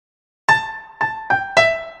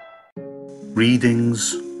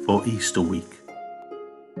Readings for Easter week.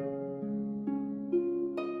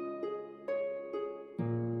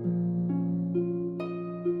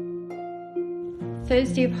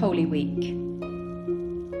 Thursday of Holy Week.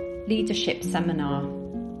 Leadership Seminar.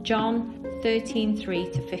 John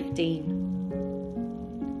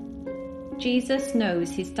 13:3-15. Jesus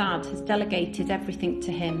knows his dad has delegated everything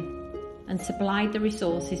to him and supplied the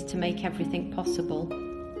resources to make everything possible.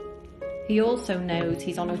 He also knows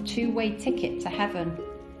he's on a two-way ticket to heaven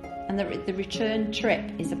and that the return trip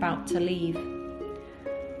is about to leave.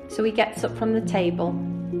 So he gets up from the table,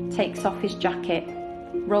 takes off his jacket,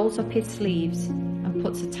 rolls up his sleeves and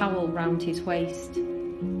puts a towel round his waist.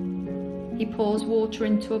 He pours water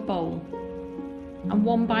into a bowl and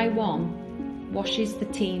one by one washes the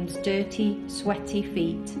team's dirty, sweaty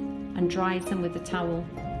feet and dries them with a towel.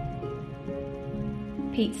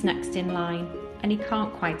 Pete's next in line and he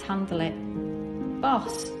can't quite handle it.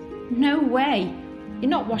 "Boss, no way! You're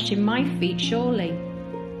not washing my feet, surely?"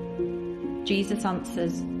 Jesus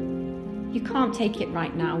answers, "You can't take it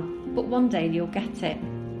right now, but one day you'll get it."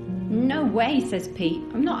 "No way," says Pete.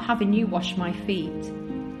 "I'm not having you wash my feet."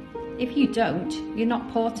 "If you don't, you're not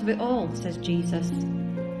part of it all," says Jesus.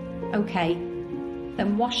 "Okay,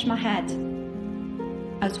 then wash my head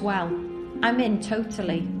as well. I'm in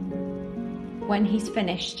totally." When he's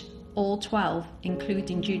finished, all 12,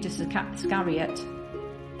 including Judas Iscariot,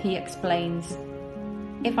 he explains,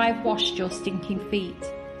 "If I've washed your stinking feet,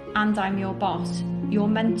 and I'm your boss, your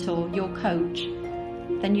mentor, your coach,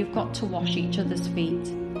 then you've got to wash each other's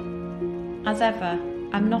feet. As ever,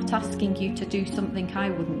 I'm not asking you to do something I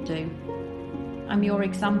wouldn't do. I'm your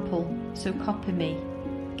example, so copy me.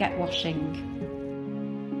 Get washing."